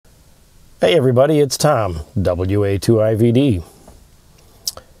Hey everybody, it's Tom, WA2IVD.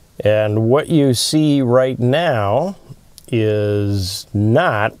 And what you see right now is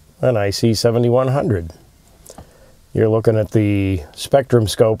not an IC7100. You're looking at the spectrum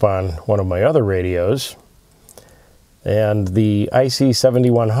scope on one of my other radios, and the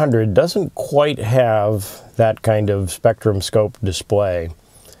IC7100 doesn't quite have that kind of spectrum scope display,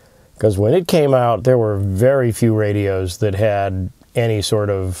 because when it came out there were very few radios that had any sort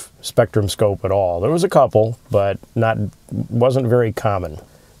of spectrum scope at all. There was a couple, but wasn't very common.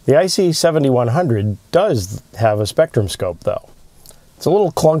 The IC7100 does have a spectrum scope though. It's a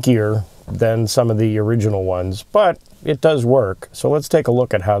little clunkier than some of the original ones, but it does work. So let's take a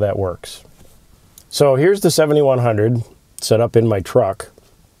look at how that works. So here's the 7100 set up in my truck,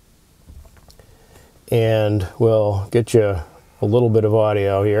 and we'll get you a little bit of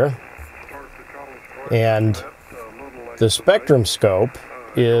audio here. And the spectrum scope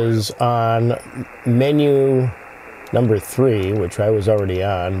is on menu number 3, which I was already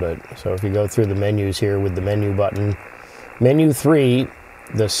on, but so if you go through the menus here with the menu button, menu 3,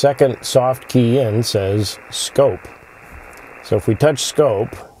 the second soft key in says scope. So if we touch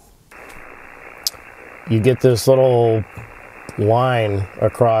scope, you get this little line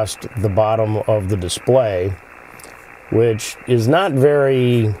across the bottom of the display, which is not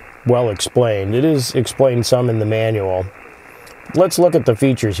very well explained. It is explained some in the manual. Let's look at the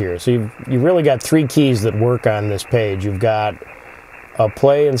features here. So you've really got 3 keys that work on this page. You've got a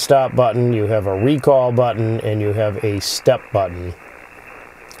play and stop button, you have a recall button, and you have a step button.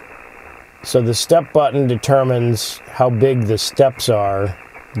 So the step button determines how big the steps are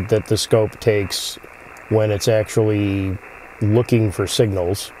that the scope takes when it's actually looking for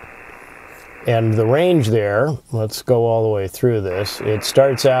signals. And the range there, let's go all the way through this. It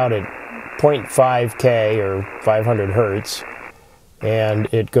starts out at 0.5K or 500 hertz, and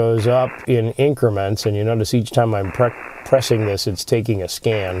it goes up in increments, and you notice each time I'm pressing this, it's taking a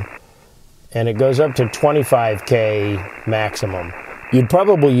scan. And it goes up to 25K maximum. You'd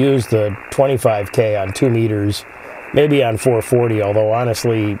probably use the 25K on 2 meters, maybe on 440, although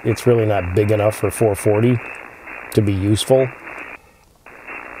honestly, it's really not big enough for 440 to be useful.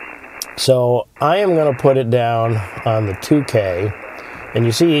 So I am going to put it down on the 2K, and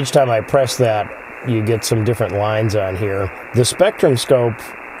you see each time I press that, you get some different lines on here. The spectrum scope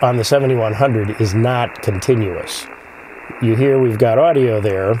on the 7100 is not continuous. You hear we've got audio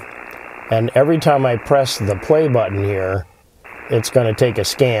there, and every time I press the play button here, it's going to take a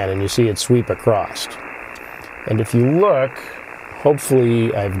scan, and you see it sweep across. And if you look,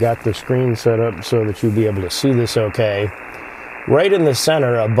 hopefully I've got the screen set up so that you'll be able to see this okay. Right in the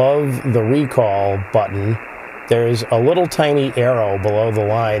center, above the recall button, there's a little tiny arrow below the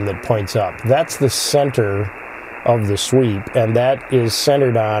line that points up. That's the center of the sweep, and that is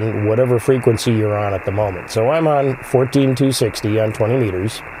centered on whatever frequency you're on at the moment. So I'm on 14260 on 20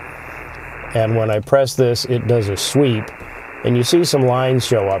 meters, and when I press this, it does a sweep, and you see some lines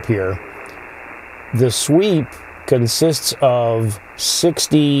show up here. The sweep consists of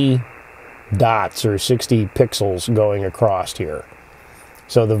 60 dots or 60 pixels going across here.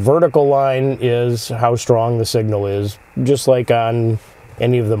 So the vertical line is how strong the signal is, just like on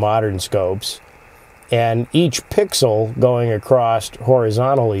any of the modern scopes. And each pixel going across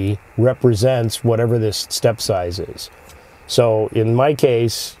horizontally represents whatever this step size is. So in my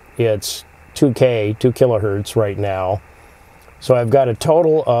case, it's 2K, 2 kilohertz right now. So I've got a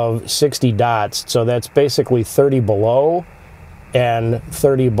total of 60 dots, so that's basically 30 below and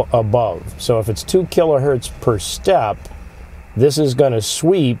 30 above. So if it's 2 kilohertz per step, this is going to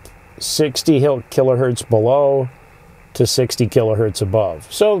sweep 60 kilohertz below to 60 kilohertz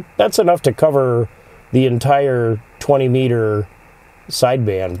above. So that's enough to cover the entire 20 meter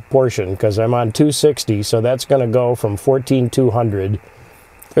sideband portion, because I'm on 260, so that's going to go from 14200.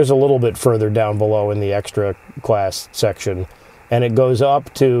 There's a little bit further down below in the extra class section, and it goes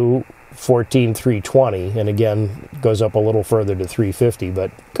up to 14320, and again goes up a little further to 350,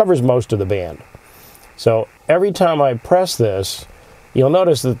 but covers most of the band. So every time I press this, you'll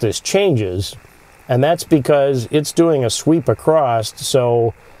notice that this changes, and that's because it's doing a sweep across.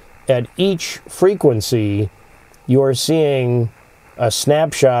 So at each frequency, you're seeing a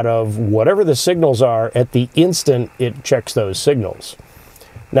snapshot of whatever the signals are at the instant it checks those signals.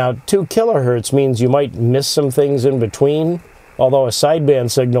 Now 2 kilohertz means you might miss some things in between, although a sideband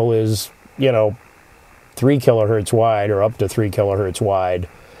signal is, 3 kilohertz wide or up to 3 kilohertz wide.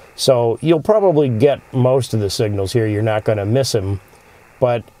 So you'll probably get most of the signals here. You're not going to miss them.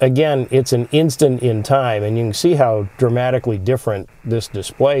 But again, it's an instant in time, and you can see how dramatically different this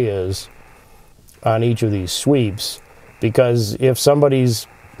display is on each of these sweeps, because if somebody's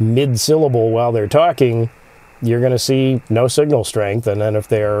mid-syllable while they're talking, you're going to see no signal strength. And then if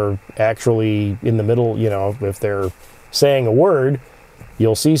they're actually in the middle, you know, if they're saying a word,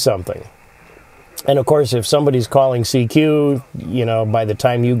 you'll see something. And of course, if somebody's calling CQ, you know, by the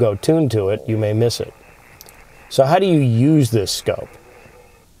time you go tune to it, you may miss it. So how do you use this scope?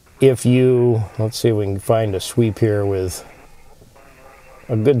 If you, let's see if we can find a sweep here with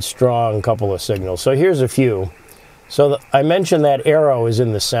a good strong couple of signals. So here's a few. So I mentioned that arrow is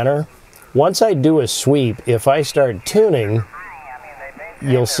in the center. Once I do a sweep, if I start tuning,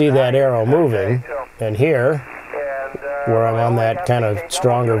 you'll see that arrow moving. And here, where I'm on that kind of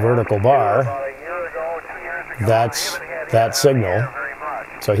stronger vertical bar, that's that signal.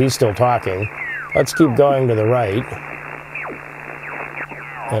 So he's still talking. Let's keep going to the right.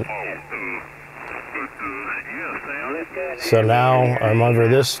 And so now I'm under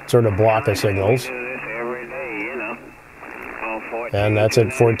this sort of block of signals. And that's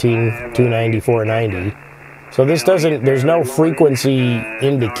at 14,290, 490. So this doesn't, there's no frequency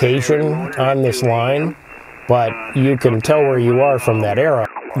indication on this line, but you can tell where you are from that arrow.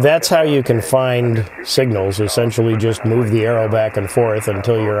 That's how you can find signals. Essentially just move the arrow back and forth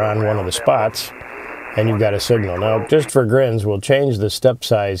until you're on one of the spots and you've got a signal. Now, just for grins, we'll change the step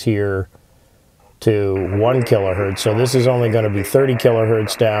size here to 1 kilohertz. So this is only going to be 30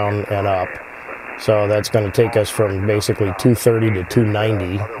 kilohertz down and up. So that's going to take us from basically 230 to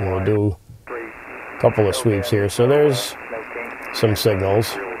 290. And we'll do a couple of sweeps here. So there's some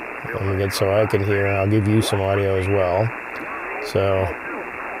signals. Let me get so I can hear, and I'll give you some audio as well. So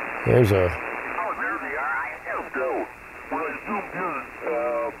here's a...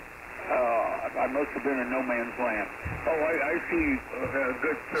 I must have been in no man's land. Oh, I see a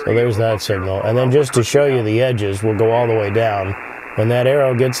good... So there's that signal. And then just to show you the edges, we'll go all the way down. When that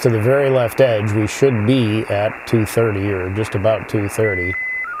arrow gets to the very left edge, we should be at 230, or just about 230.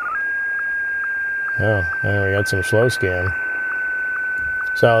 Oh, and we got some slow scan.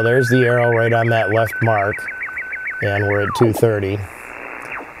 So there's the arrow right on that left mark, and we're at 230.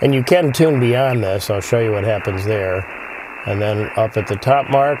 And you can tune beyond this. I'll show you what happens there. And then up at the top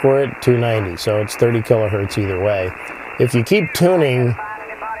mark, we're at 290, so it's 30 kilohertz either way. If you keep tuning,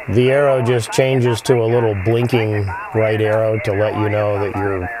 the arrow just changes to a little blinking right arrow to let you know that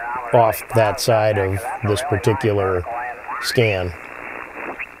you're off that side of this particular scan.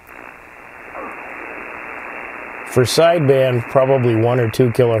 For sideband, probably 1 or 2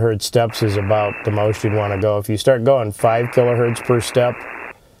 kilohertz steps is about the most you'd want to go. If you start going 5 kilohertz per step,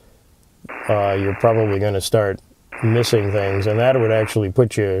 you're probably going to start missing things, and that would actually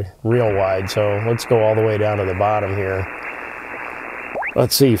put you real wide. So let's go all the way down to the bottom here.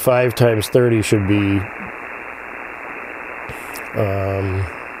 Let's see, 5 times 30 should be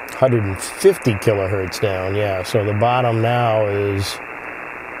 150 kilohertz down. Yeah, so the bottom now is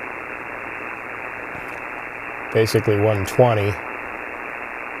basically 120.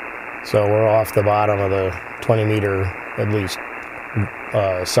 So we're off the bottom of the 20 meter, at least,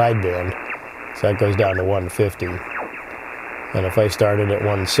 sideband. So that goes down to 150. And if I started at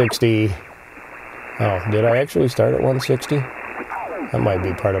 160, oh, did I actually start at 160? That might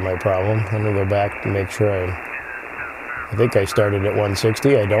be part of my problem. Let me go back to make sure I think I started at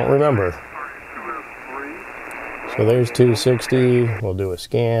 160. I don't remember. So there's 260. We'll do a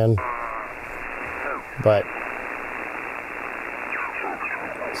scan. But,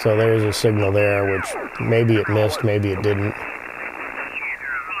 so there's a signal there, which maybe it missed, maybe it didn't.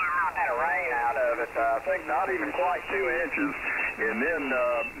 I think not even quite 2 inches, and then,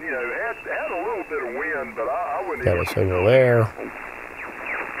 you know, had a little bit of wind, but I wouldn't... Got a signal there.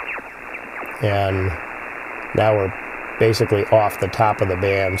 And now we're basically off the top of the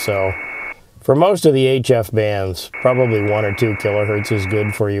band. So for most of the HF bands, probably 1 or 2 kilohertz is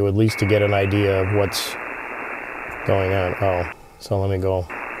good for you, at least to get an idea of what's going on. Oh, so let me go.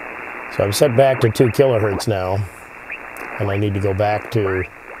 So I'm set back to 2 kilohertz now, and I need to go back to,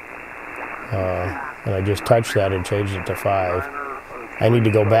 and I just touched that and changed it to 5. I need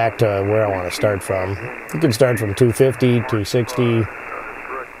to go back to where I want to start from. You can start from 250, 260,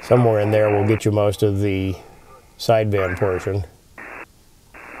 somewhere in there will get you most of the sideband portion.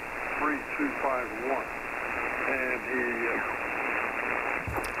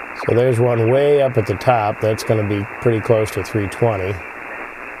 3251. So there's one way up at the top. That's going to be pretty close to 320.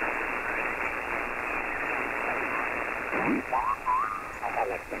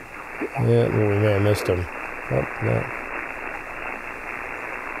 Yeah, we may have missed him. Oh, no.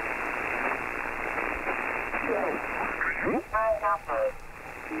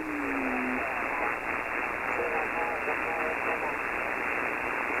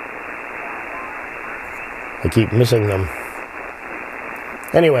 I keep missing them.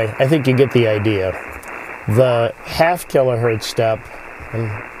 Anyway, I think you get the idea. The half kilohertz step, and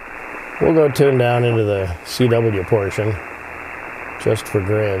we'll go tune down into the CW portion, just for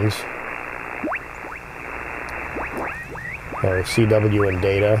grins. Or CW and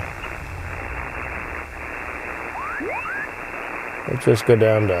data. Let's just go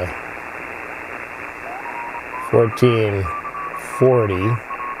down to 1440.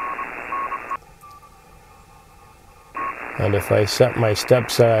 And if I set my step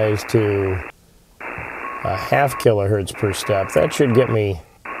size to a half kilohertz per step, that should get me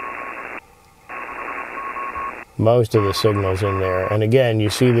most of the signals in there. And again, you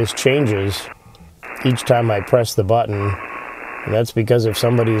see this changes each time I press the button. And that's because if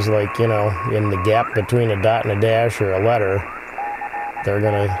somebody's like, you know, in the gap between a dot and a dash or a letter, they're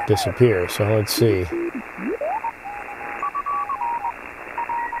going to disappear. So let's see.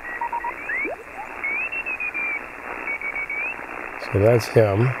 So that's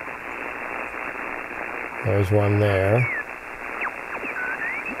him. There's one there.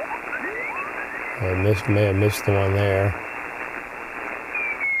 I may have missed the one there.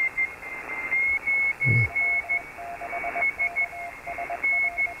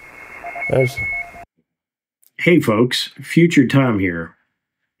 Hey folks, Future Tom here.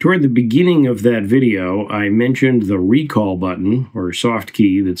 Toward the beginning of that video, I mentioned the recall button, or soft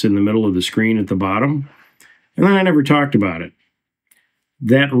key, that's in the middle of the screen at the bottom, and then I never talked about it.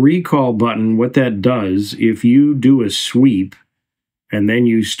 That recall button, what that does, if you do a sweep, and then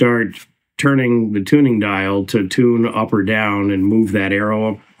you start turning the tuning dial to tune up or down and move that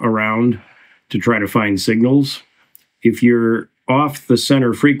arrow around to try to find signals, if you're off the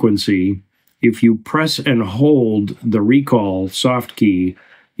center frequency, if you press and hold the recall soft key,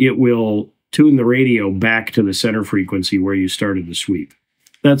 it will tune the radio back to the center frequency where you started the sweep.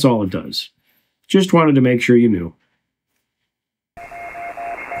 That's all it does. Just wanted to make sure you knew.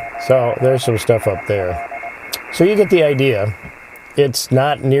 So there's some stuff up there. So you get the idea. It's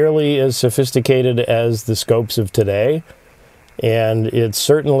not nearly as sophisticated as the scopes of today, and it's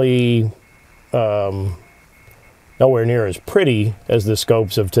certainly nowhere near as pretty as the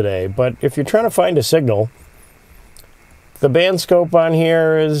scopes of today. But if you're trying to find a signal, the band scope on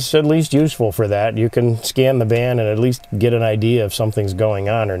here is at least useful for that. You can scan the band and at least get an idea if something's going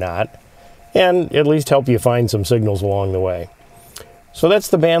on or not, and at least help you find some signals along the way. So that's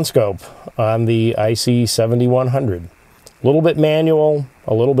the band scope on the IC7100. A little bit manual,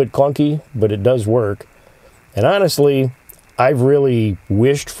 a little bit clunky, but it does work. And honestly, I've really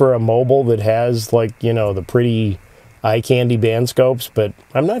wished for a mobile that has, like, you know, the pretty eye candy band scopes, but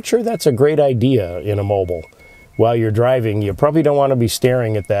I'm not sure that's a great idea in a mobile. While you're driving, you probably don't want to be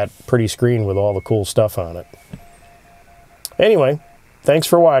staring at that pretty screen with all the cool stuff on it. Anyway, thanks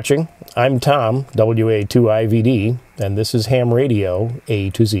for watching. I'm Tom, WA2IVD, and this is Ham Radio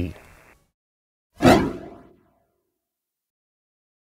A to Z.